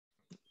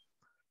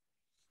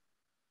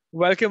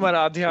Welcome,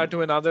 Aradhaya,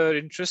 to another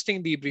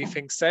interesting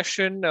debriefing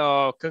session.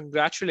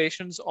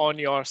 Congratulations on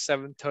your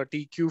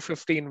 730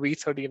 Q15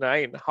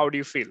 V39. How do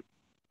you feel?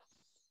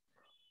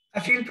 I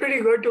feel pretty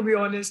good, to be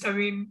honest. I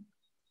mean,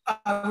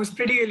 I was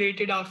pretty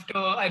elated after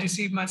I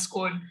received my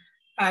score.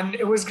 And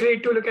it was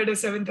great to look at a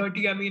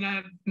 730. I mean,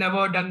 I've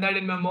never done that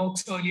in my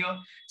mocks earlier.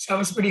 So I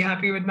was pretty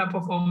happy with my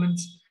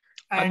performance.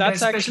 And And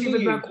that's especially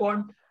with my actually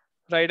quant.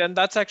 right. And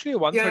that's actually a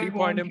Yeah, 130 go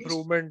point on, please.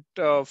 improvement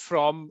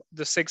from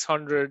the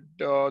 600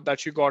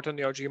 that you got on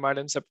your GMAT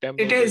in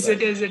September, right?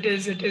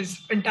 It is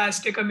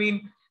fantastic. I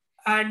mean,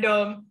 and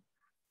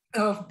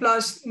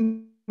plus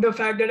the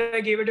fact that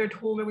I gave it at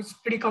home, it was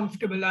pretty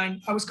comfortable,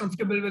 and I was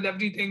comfortable with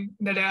everything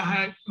that I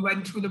had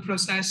went through the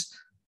process.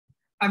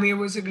 I mean, it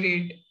was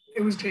great.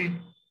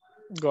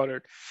 Got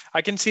it.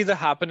 I can see the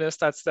happiness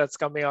that's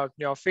coming out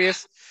in your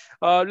face.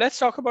 Let's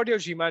talk about your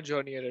GMAT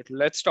journey a little.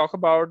 Let's talk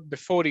about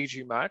before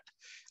eGMAT,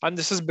 and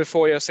this is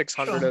before your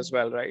 600 Sure. as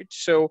well, right?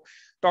 So,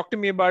 talk to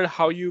me about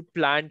how you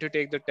plan to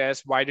take the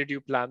test. Why did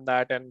you plan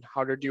that, and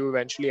how did you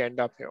eventually end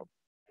up here?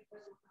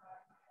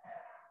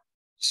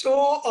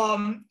 So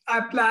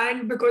I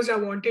planned because I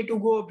wanted to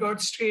go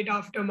abroad straight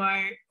after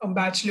my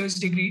bachelor's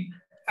degree,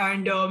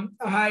 and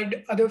I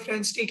had other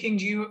friends taking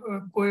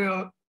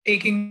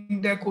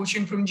their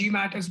coaching from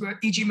GMAT as well,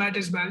 eGMAT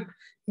as well.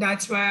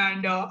 That's why,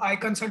 and I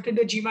consulted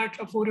the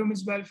GMAT forum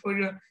as well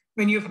for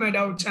many of my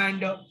doubts.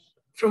 And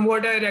from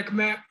what I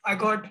recommend, I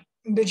got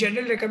the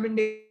general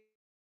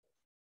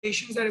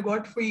recommendations that I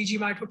got for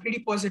eGMAT were pretty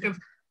positive.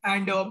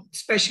 And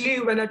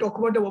especially when I talk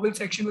about the verbal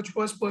section, which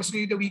was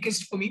personally the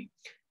weakest for me,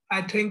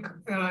 I think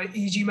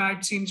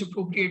eGMAT seems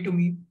appropriate to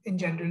me in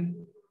general.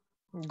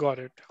 Got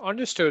it.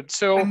 Understood.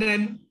 And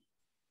then,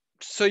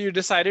 So you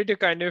decided to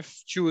kind of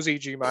choose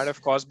eGMAT,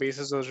 of course,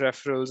 basis those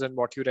referrals and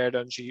what you read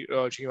on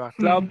GMAT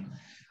Club.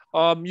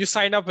 You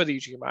signed up with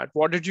eGMAT.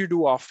 What did you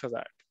do after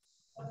that?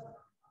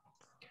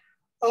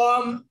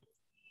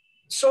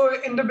 So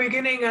in the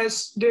beginning, I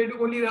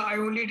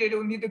only did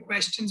only the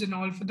questions and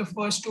all for the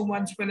first 2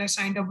 months when I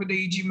signed up with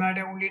the eGMAT.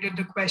 I only did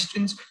the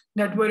questions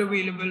that were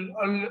available,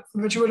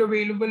 which were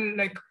available.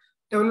 Like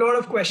there were a lot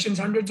of questions,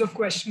 hundreds of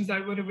questions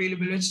that were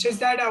available. It's just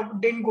that I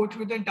didn't go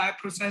through the entire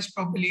process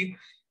properly.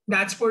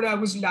 That's what I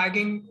was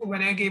lagging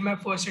when I gave my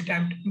first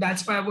attempt.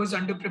 That's why I was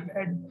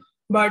underprepared.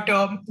 But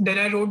then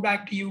I wrote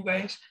back to you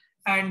guys,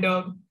 and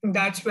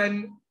that's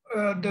when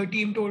the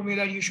team told me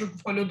that you should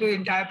follow the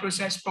entire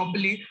process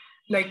properly,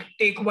 like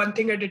take one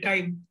thing at a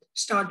time,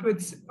 start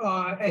with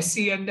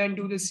SC and then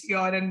do the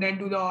CR and then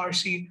do the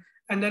RC.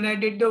 And then I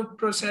did the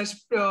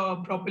process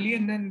properly.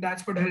 And then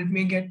that's what helped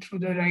me get to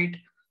the right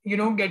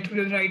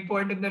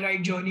point in the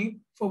right journey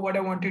for what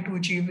I wanted to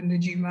achieve in the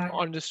GMAT.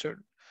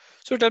 Understood.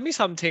 So tell me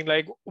something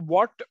like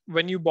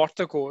when you bought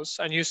the course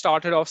and you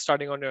started off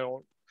studying on your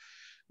own,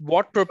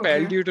 what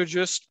propelled you to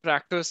just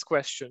practice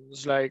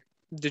questions? Like,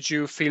 did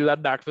you feel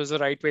that that was the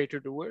right way to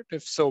do it?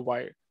 If so,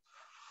 why?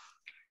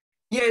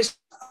 Yes,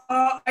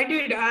 I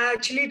did. I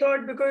actually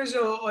thought because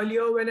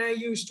earlier when I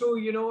used to,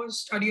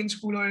 study in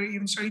school or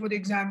even study for the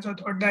exams, I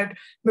thought that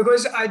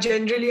because I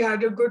generally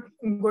had a good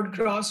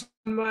grasp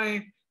on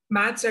my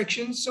math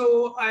section,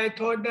 so I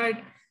thought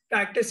that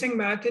practicing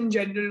math in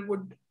general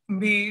would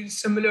be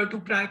similar to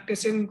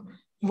practicing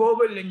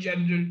verbal in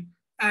general,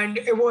 and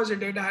it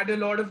wasn't. It had a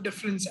lot of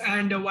difference.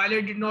 And while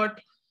I did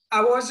not,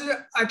 I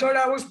thought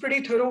I was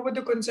pretty thorough with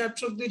the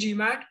concepts of the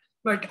GMAT,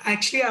 but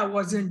actually I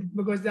wasn't,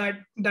 because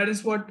that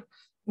is what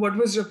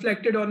was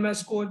reflected on my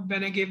score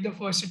when I gave the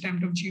first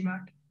attempt of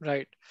GMAT.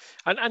 Right.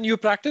 And you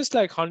practiced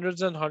like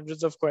hundreds and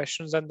hundreds of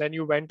questions, and then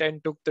you went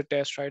and took the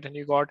test, right? And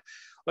you got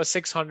a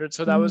 600.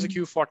 So that was a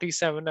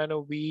Q47 and a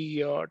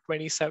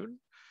V27.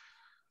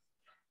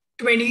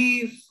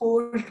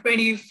 24,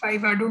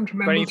 25, I don't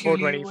remember 24,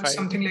 clearly. 25. It was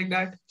something like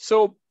that.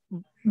 So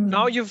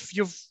now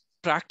you've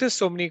practiced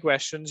so many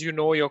questions, you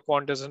know your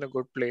quant is in a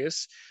good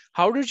place.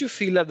 How did you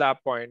feel at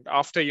that point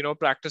after,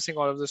 practicing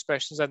all of those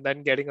questions and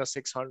then getting a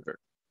 600?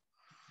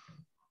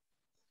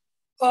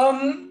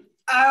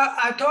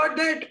 I thought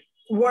that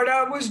what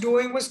I was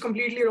doing was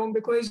completely wrong,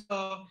 because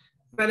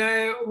when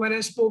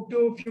I spoke to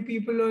a few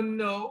people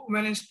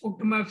when I spoke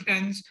to my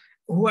friends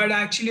who had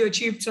actually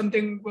achieved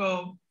something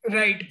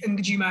right in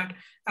the GMAT,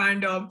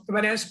 and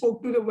when I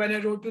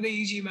wrote to the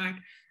eGMAT,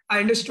 I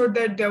understood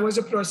that there was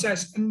a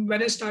process. And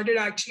when I started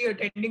actually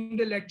attending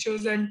the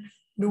lectures and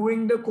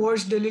doing the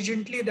course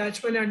diligently,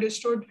 that's when I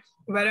understood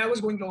where I was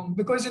going wrong.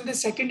 Because in the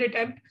second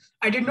attempt,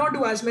 I did not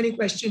do as many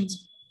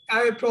questions.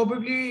 I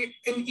probably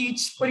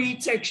for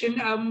each section,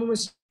 I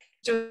must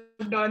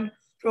have done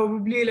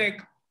probably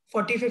like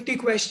 40, 50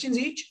 questions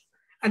each.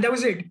 And that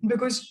was it.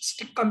 Because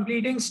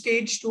completing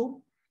stage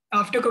two,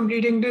 after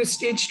completing the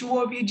stage two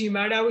of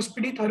eGMAT, I was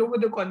pretty thorough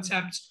with the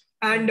concepts.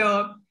 And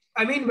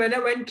I mean,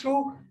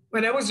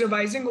 when I was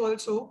revising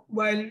also,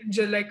 while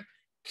just like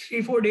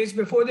 3-4 days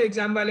before the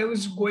exam, while I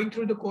was going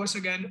through the course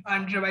again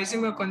and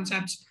revising my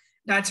concepts,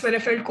 that's when I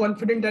felt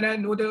confident that I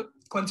know the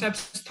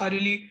concepts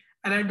thoroughly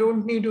and I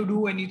don't need to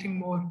do anything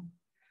more.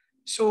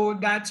 So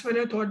that's when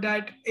I thought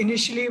that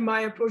initially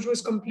my approach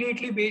was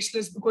completely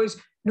baseless,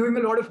 because doing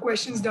a lot of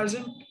questions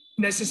doesn't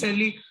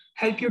necessarily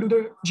help you do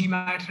the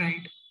GMAT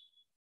right.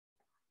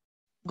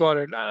 Got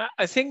it.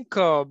 I think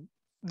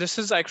this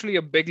is actually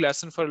a big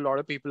lesson for a lot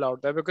of people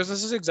out there, because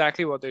this is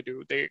exactly what they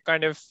do. They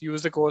kind of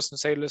use the course and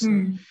say,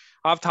 listen, Hmm.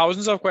 I have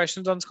thousands of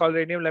questions on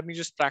Scholaranium. Let me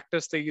just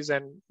practice these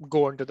and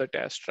go into the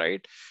test,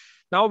 right?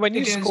 Now, when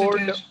you It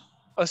scored is.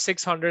 a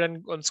 600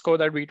 and score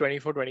that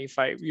V24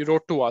 25, you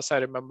wrote to us. I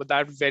remember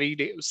that very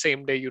day,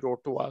 same day you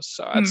wrote to us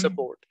at Hmm.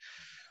 support.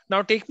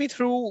 Now, take me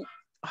through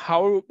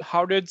how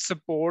did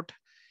support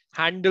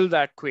handle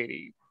that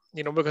query?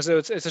 Because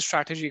it's a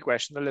strategy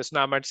question. Listen,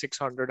 I'm at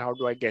 600. How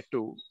do I get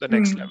to the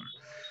next level? Hmm.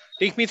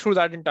 Take me through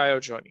that entire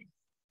journey.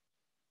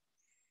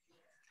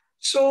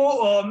 So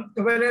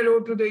when I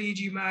wrote to the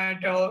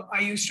eGMAT,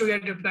 I used to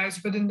get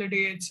replies within the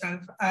day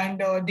itself,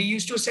 and they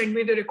used to send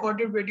me the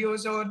recorded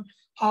videos on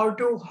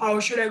how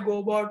should I go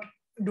about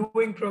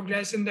doing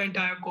progress in the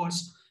entire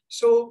course.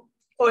 So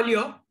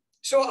earlier,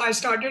 so I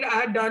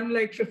had done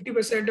like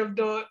 50% of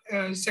the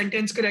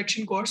sentence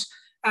correction course,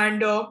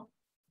 and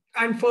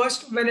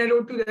first when I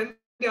wrote to them,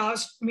 they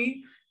asked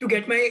me to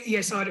get my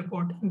ESR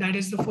report. That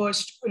is the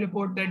first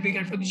report that we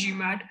get for the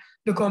GMAT,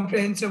 the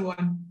comprehensive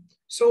one.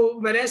 So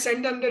when I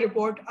sent them the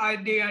report,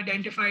 they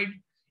identified,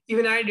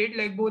 even I did,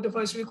 like both of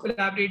us, we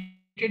collaborated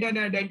and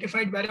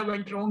identified where I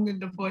went wrong in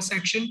the first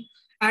section,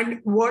 and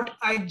what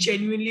is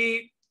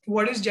genuinely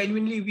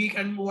weak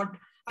and what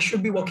I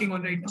should be working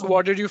on right So, now.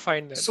 what did you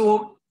find then?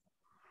 So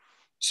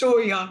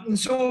we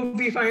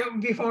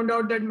found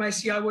out that my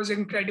CR was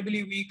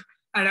incredibly weak,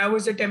 and I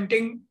was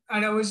doing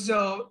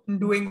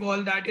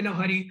all that in a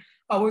hurry.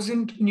 I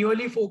wasn't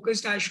nearly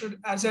focused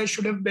as I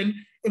should have been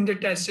in the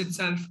test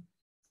itself.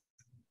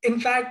 In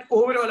fact,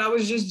 overall, I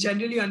was just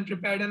generally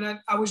unprepared, and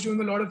I was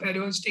doing a lot of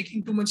errors,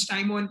 taking too much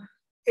time on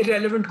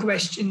irrelevant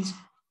questions.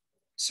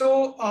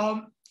 So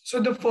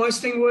the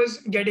first thing was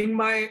getting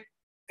my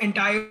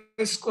entire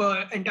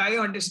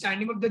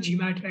understanding of the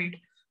GMAT right.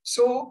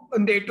 So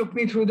they took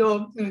me through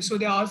so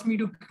they asked me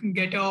to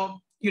get a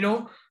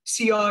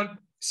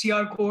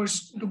CR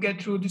course to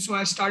get through this. So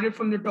I started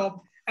from the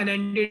top and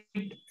ended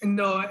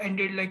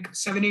like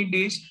 7-8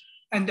 days,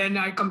 and then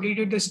I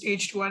completed the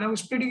stage 2, and I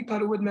was pretty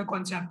thorough with my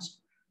concepts.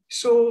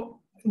 So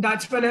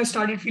that's when I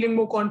started feeling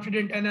more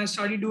confident, and I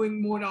started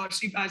doing more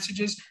RC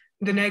passages.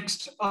 The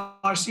next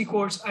RC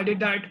course, I did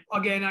that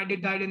again. I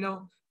did that in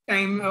a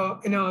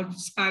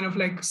span of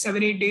like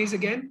 7-8 days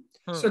again.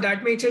 So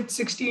that makes it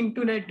 16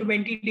 to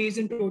 20 days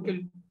in total,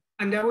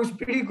 and that was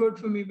pretty good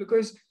for me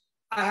because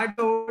I had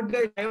covered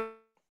the entire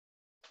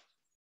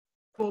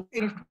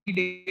in 20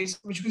 days,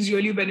 which was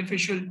really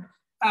beneficial.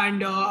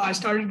 And I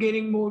started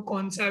gaining more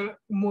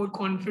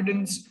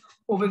confidence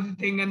over the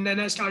thing. And then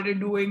I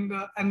started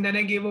and then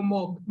I gave a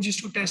mock just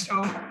to test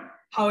out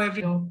how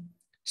everything.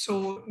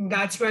 So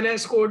that's when I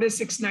scored a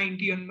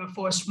 690 on my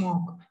first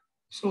mock.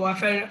 So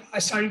I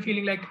started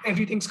feeling like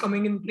everything's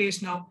coming in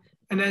place now.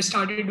 And I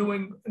started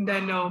doing,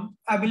 then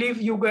I believe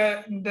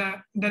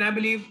then I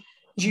believe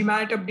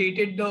GMAT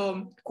updated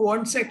the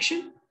quant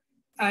section,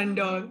 and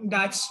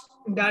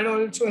that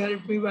also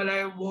helped me while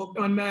I worked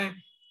on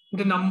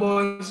the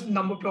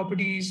number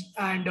properties,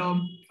 and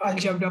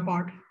algebra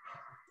part.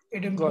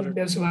 It Got it. improved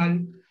as well.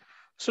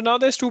 So now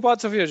there's two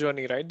parts of your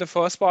journey, right? The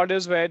first part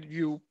is where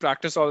you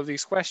practice all of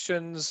these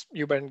questions,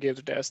 you went and gave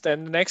the test.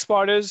 Then the next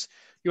part is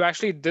you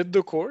actually did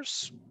the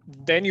course,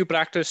 then you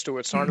practiced too.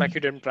 It's not like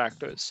you didn't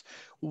practice.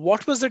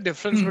 What was the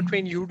difference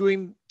between you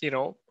doing,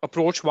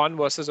 approach 1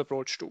 versus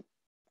approach 2?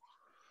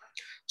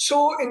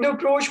 So in the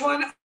approach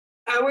one,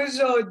 I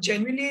was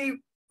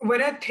genuinely,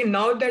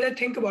 now that I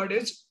think about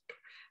it,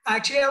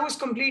 actually I was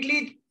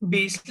completely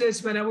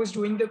baseless when I was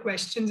doing the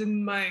questions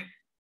in my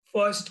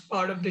first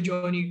part of the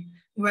journey.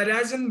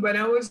 Whereas when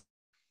I was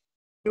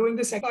doing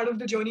the second part of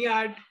the journey,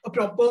 I had a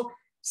proper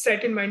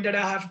set in mind that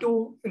I have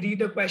to read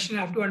the question,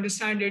 I have to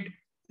understand it,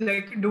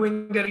 like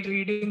doing the right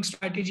reading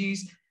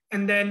strategies,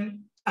 and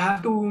then I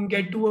have to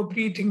get to a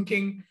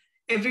pre-thinking.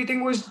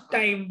 Everything was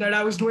timed that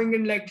I was doing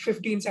in like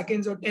 15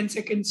 seconds or 10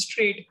 seconds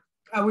straight.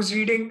 I was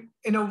reading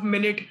in a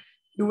minute,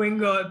 doing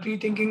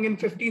pre-thinking in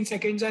 15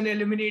 seconds, and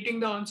eliminating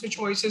the answer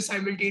choices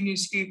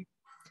simultaneously.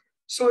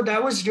 So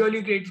that was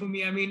really great for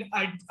me. I mean,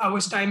 I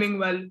was timing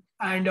well,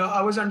 and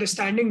I was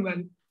understanding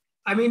well.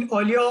 I mean,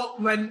 earlier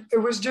when it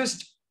was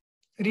just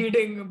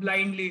reading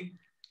blindly,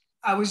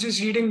 I was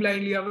just reading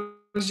blindly. I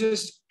was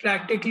just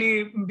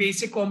practically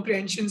basic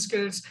comprehension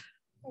skills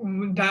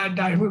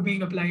that were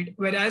being applied.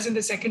 Whereas in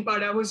the second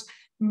part, I was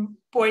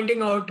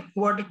pointing out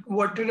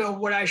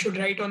what I should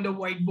write on the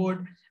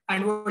whiteboard,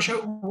 and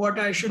what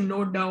I should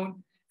note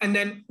down, and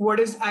then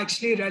what is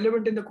actually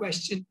relevant in the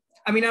question.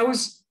 I mean, I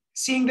was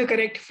seeing the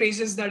correct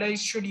phrases that I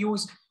should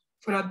use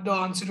for the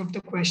answer of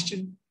the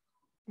question.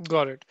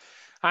 Got it.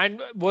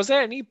 And was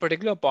there any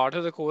particular part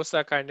of the course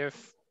that kind of,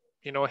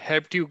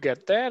 helped you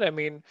get there? I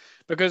mean,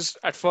 because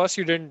at first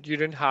you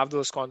didn't have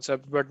those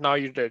concepts, but now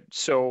you did.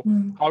 So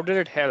how did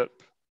it help?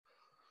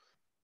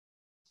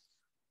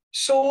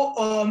 So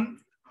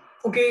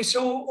Okay,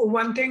 so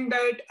one thing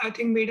that I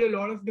think made a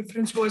lot of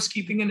difference was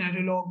keeping an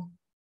error log.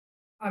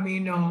 I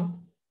mean,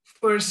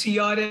 for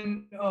CR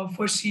and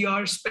for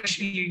CR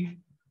especially,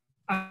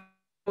 that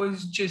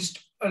was just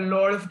a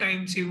lot of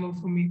time saver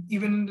for me.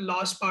 Even in the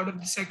last part of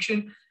the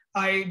section,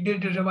 I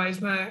did revise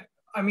my.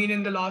 I mean,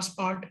 in the last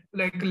part,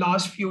 like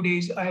last few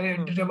days, I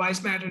had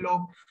revised my error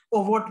log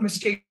of what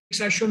mistakes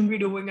I shouldn't be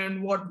doing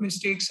and what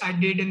mistakes I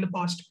did in the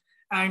past.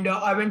 And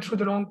I went through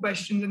the wrong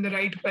questions and the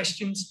right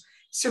questions.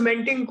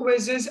 Cementing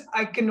quizzes,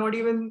 I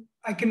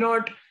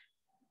cannot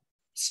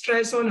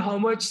stress on how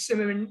much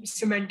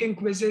cementing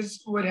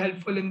quizzes were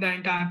helpful in the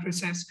entire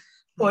process.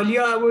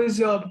 Earlier, I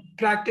was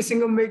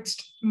practicing a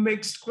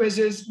mixed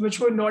quizzes, which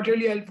were not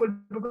really helpful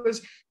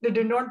because they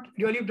did not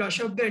really brush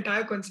up the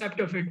entire concept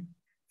of it.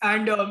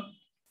 And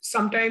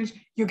sometimes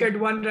you get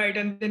one right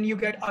and then you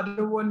get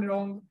other one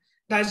wrong.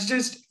 That's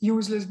just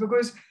useless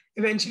because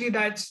eventually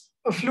that's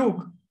a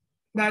fluke.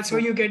 That's how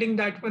you're getting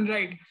that one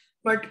right.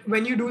 But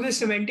when you do the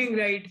cementing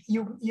right,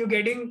 you're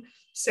getting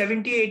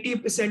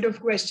 70-80% of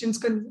questions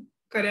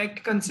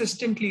correct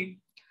consistently.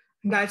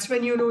 That's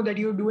when you know that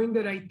you're doing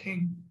the right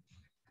thing.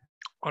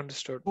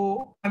 Understood.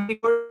 So,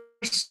 that's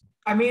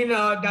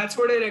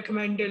what I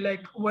recommended.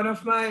 Like one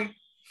of my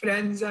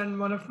friends and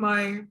one of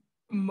my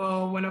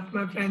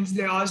friends,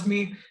 they asked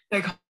me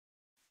like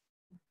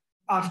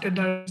after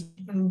that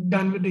I'm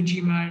done with the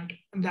GMAT,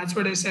 and that's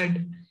what I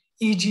said.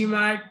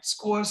 eGMAT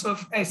scores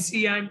of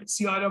SC and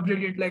CR are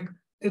brilliant. Like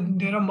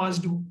they're a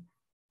must do.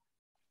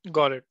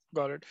 Got it.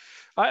 Got it.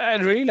 I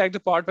really like the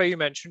part where you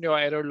mentioned your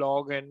error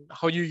log and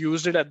how you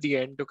used it at the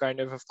end to kind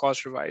of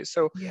course, revise.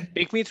 So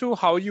take me through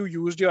how you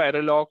used your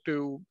error log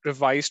to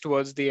revise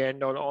towards the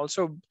end, or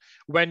also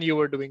when you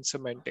were doing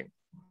cementing.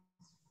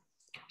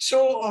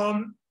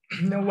 So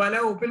when I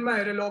opened my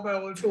error log, I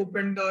also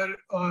opened the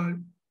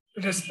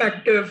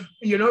respective,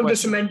 the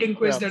cementing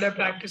quiz that I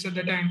practiced at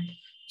the time.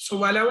 So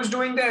while I was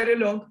doing the error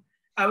log,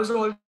 I was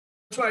also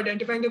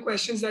identifying the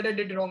questions that I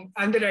did wrong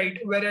and the right,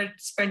 where I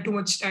spent too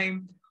much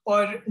time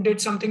or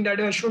did something that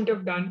I shouldn't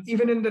have done,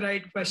 even in the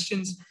right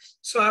questions.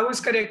 So I was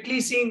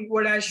correctly seeing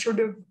what I should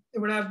have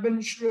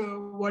been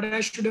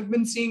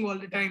seeing all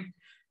the time.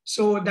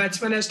 So that's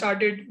when I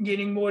started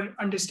gaining more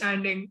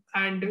understanding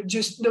and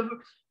just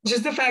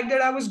the fact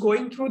that I was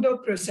going through the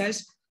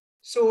process.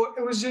 So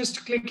it was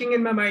just clicking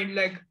in my mind,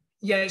 like,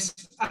 yes,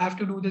 I have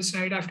to do this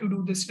right. I have to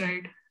do this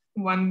right.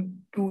 1,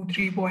 2,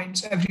 3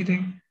 points,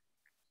 everything.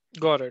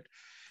 Got it.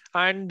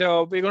 And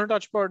we're going to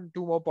touch upon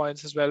 2 more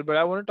points as well, but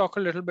I want to talk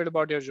a little bit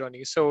about your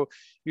journey. So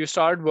you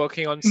started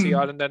working on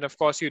CR, and then of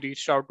course you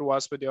reached out to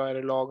us with your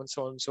error log and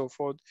so on and so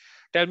forth.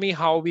 Tell me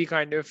how we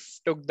kind of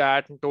took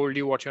that and told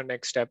you what your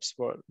next steps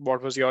were.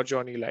 What was your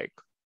journey like?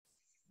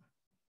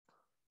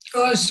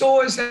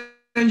 So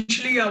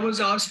essentially I was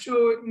asked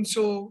to,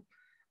 so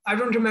I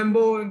don't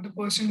remember the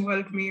person who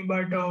helped me,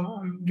 but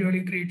I'm really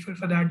grateful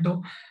for that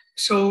though.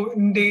 So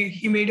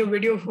he made a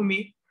video for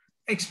me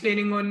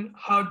explaining on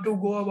how to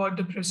go about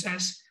the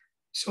process.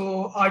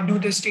 So I do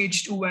the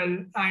stage 2 well,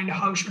 and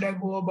how should I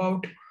go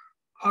about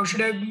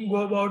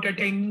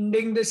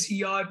attending the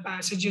CR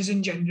passages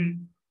in general,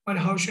 and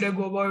how should I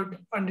go about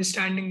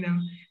understanding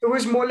them. It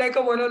was more like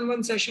a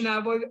one-on-one session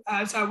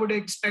as I would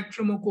expect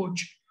from a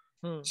coach.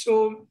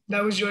 So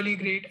that was really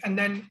great. And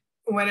then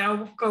when I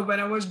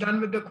was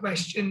done with the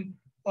question,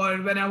 or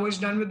when I was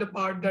done with the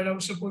part that I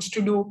was supposed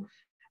to do,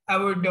 I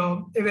would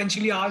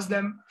eventually ask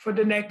them for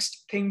the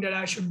next thing that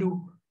I should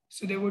do.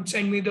 So they would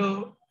send me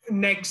the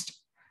next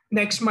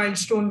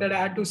milestone that I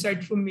had to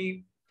set for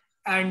me,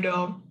 and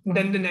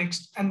then the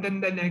next, and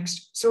then the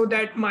next. So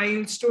that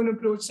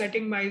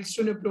setting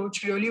milestone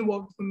approach really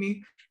worked for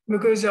me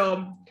because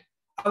I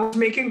was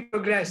making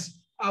progress.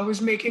 I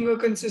was making a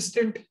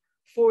consistent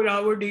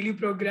 4-hour daily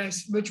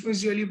progress, which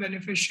was really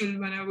beneficial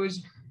when I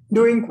was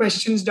doing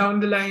questions down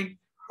the line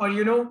or,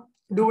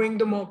 doing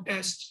the mock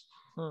tests.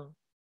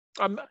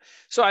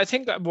 So I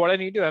think what I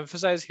need to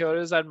emphasize here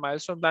is that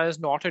milestone plan is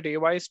not a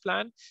day-wise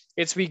plan.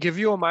 It's we give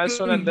you a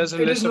milestone and there's a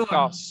list of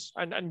tasks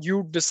and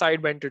you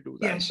decide when to do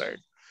that, right?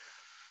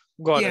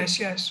 Got it.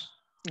 Yes.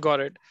 Got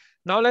it.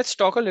 Now let's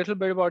talk a little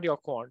bit about your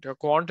quant. Your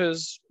quant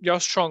is your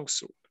strong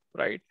suit,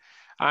 right?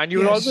 And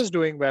you're always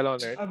doing well on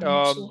it.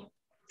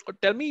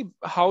 Tell me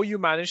how you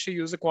managed to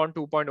use the Quant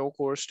 2.0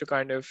 course to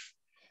kind of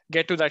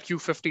get to that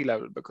Q50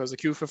 level, because the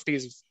Q50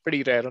 is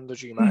pretty rare on the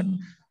GMAT.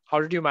 How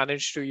did you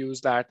manage to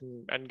use that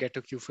and get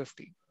to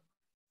Q50?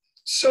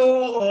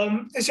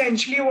 So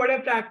essentially what I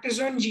practiced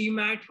on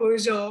GMAT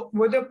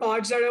were the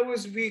parts that I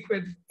was weak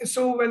with.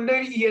 So when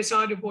I see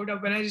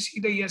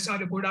the ESR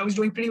report, I was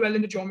doing pretty well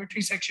in the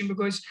geometry section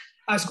because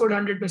I scored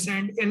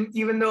 100%. And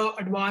even the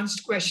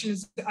advanced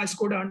questions, I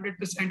scored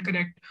 100%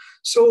 correct.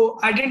 So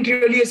I didn't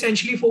really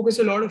essentially focus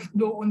a lot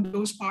on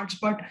those parts,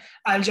 but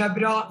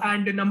algebra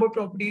and number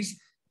properties,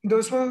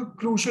 those were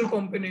crucial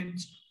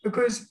components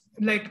because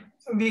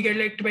we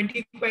get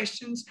 20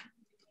 questions,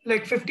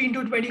 15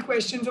 to 20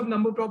 questions of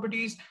number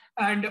properties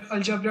and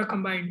algebra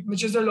combined,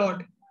 which is a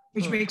lot,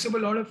 which makes up a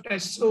lot of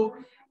tests. So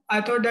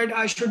I thought that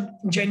I should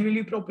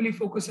genuinely properly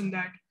focus on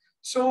that.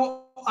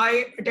 So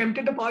I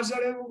attempted the parts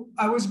that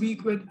I was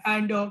weak with,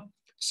 and the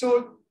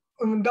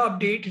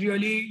update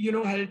really,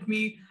 helped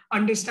me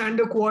understand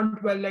the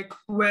quant well, like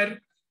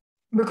where,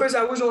 because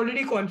I was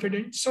already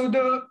confident. So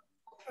the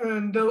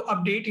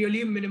update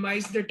really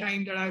minimized the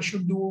time that I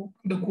should do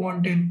the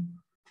quant in.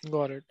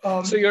 Got it.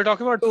 So you're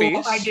talking about So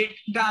I pace? did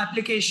the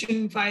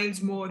application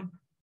files more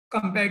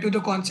compared to the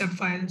concept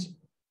files.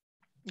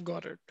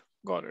 Got it.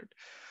 Got it.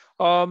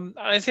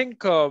 I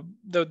think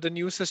the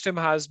new system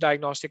has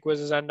diagnostic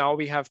quizzes, and now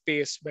we have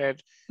pace where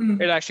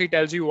it actually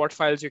tells you what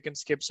files you can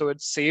skip. So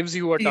it saves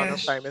you a ton of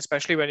Yes. time,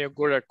 especially when you're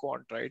good at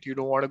quant, right? You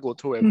don't want to go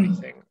through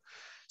everything.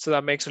 So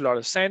that makes a lot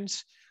of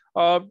sense.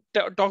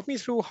 Talk me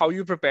through how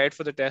you prepared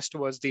for the test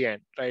towards the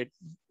end, right?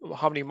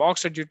 How many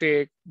mocks did you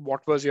take?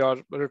 What was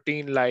your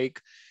routine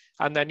like?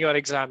 And then your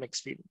exam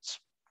experience.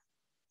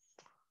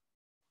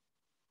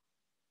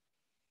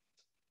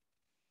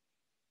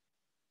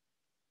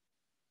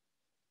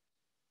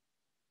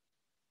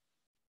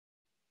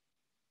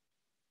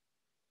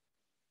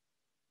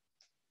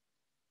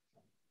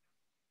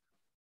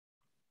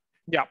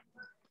 Yeah,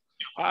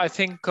 I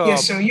think.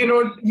 Yes, sir. You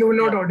were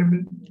not Yeah,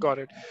 audible. got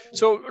it.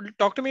 So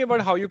talk to me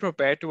about how you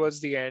prepared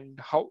towards the end.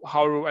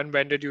 How and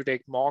when did you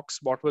take mocks?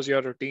 What was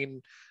your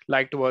routine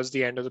like towards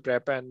the end of the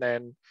prep? And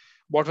then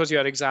what was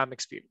your exam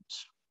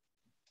experience?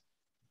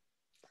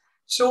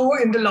 So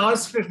in the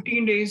last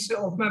 15 days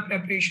of my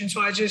preparation, so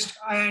I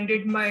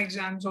ended my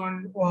exams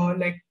on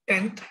like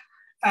 10th.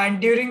 And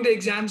during the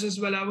exams as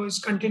well, I was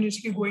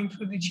continuously going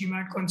through the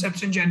GMAT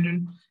concepts in general.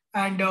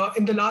 And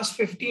in the last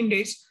 15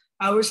 days,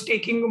 I was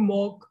taking a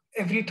mock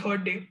every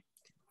third day.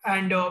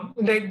 And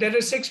like there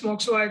are 6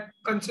 mocks, so I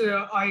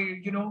consider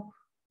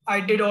I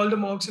did all the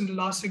mocks in the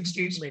last 6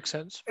 days, Makes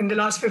sense. in the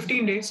last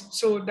 15 days.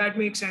 So that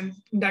makes sense.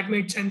 That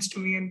made sense to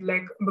me, and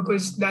like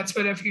because that's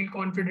where I feel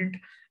confident.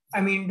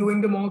 I mean,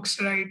 doing the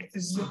mocks right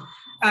is,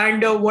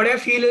 and what I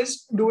feel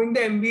is doing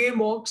the MBA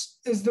mocks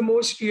is the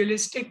most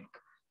realistic,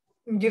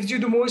 gives you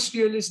the most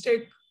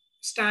realistic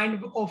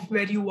stand of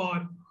where you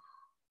are.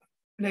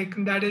 Like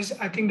that is,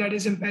 I think that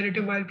is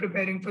imperative while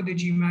preparing for the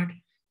GMAT.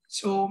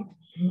 So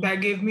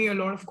that gave me a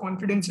lot of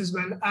confidence as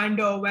well. And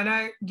when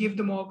I give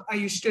the mock, I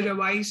used to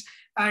revise,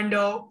 and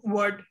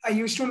what I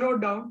used to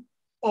note down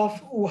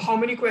of how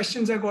many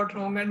questions I got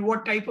wrong and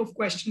what type of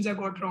questions I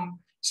got wrong,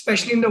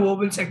 especially in the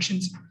verbal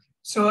sections.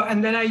 So,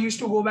 and then I used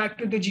to go back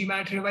to the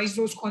GMAT, revise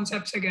those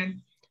concepts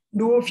again,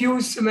 do a few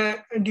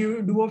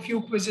do a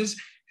few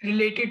quizzes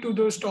related to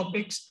those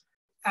topics,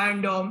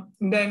 and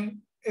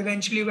then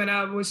eventually when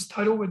I was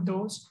thorough with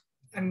those,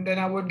 and then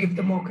I would give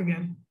the mock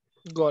again.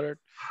 Got it.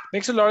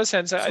 Makes a lot of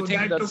sense. I So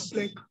think that took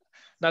like,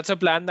 that's a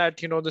plan that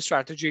the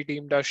strategy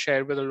team does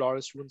share with a lot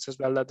of students as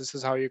well, that this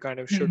is how you kind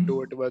of should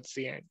do it towards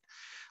the end.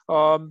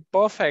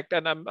 Perfect.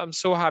 And I'm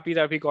so happy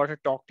that we got to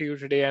talk to you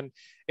today. And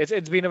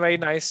it's been a very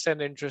nice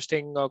and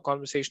interesting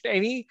conversation.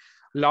 Any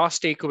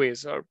last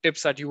takeaways or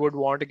tips that you would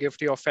want to give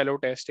to your fellow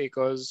test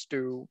takers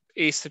to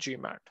ace the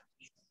GMAT?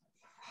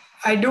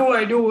 I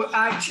do.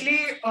 Actually,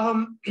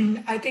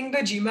 I think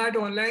the GMAT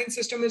online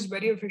system is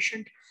very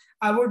efficient.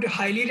 I would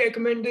highly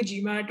recommend the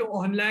GMAT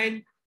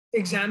online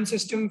exam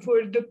system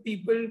for the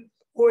people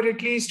who are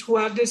at least, who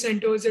have their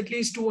centers at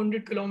least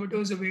 200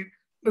 kilometers away.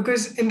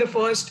 Because in the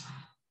first,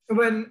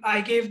 when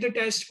I gave the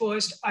test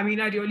first, I mean,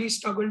 I really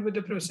struggled with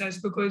the process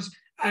because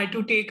I had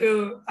to take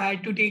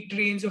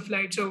trains or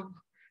flights or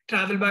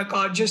travel by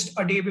car just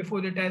a day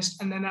before the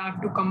test, and then I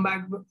have to come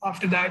back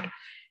after that.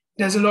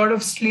 There's a lot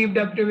of sleep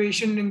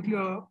deprivation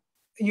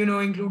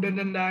included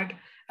in that,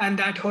 and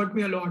that hurt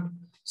me a lot.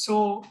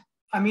 So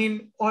I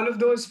mean, all of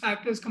those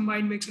factors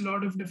combined makes a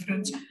lot of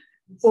difference.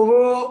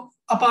 Over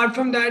Apart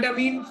from that, I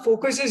mean,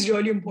 focus is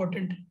really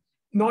important.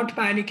 Not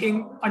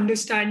panicking,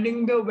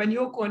 understanding the when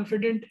you're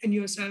confident in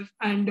yourself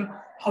and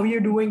how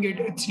you're doing it,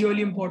 it's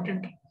really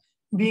important.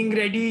 Being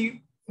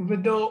ready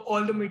with the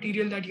all the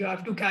material that you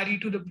have to carry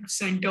to the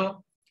center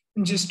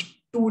just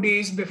 2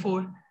 days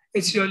before,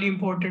 it's really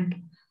important.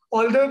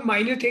 All the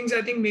minor things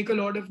I think make a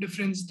lot of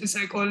difference. The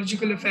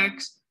psychological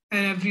effects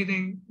and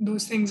everything,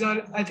 those things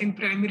are, I think,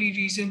 primary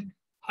reason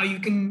how you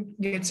can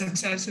get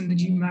success in the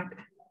GMAT.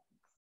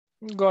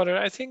 Got it.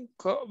 I think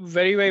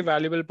very, very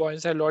valuable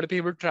points. A lot of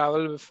people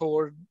travel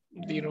before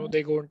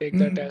they go and take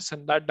their tests,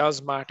 and that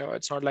does matter.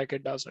 It's not like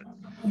it doesn't.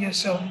 Yes,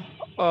 sir.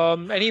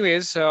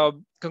 Anyways,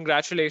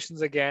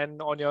 congratulations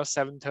again on your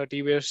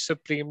 730. We're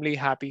supremely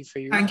happy for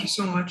you. Thank you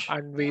so much.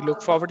 And we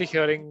look forward to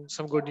hearing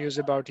some good news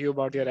about you,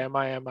 about your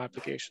MIM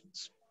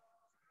applications.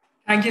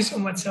 Thank you so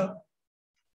much, sir.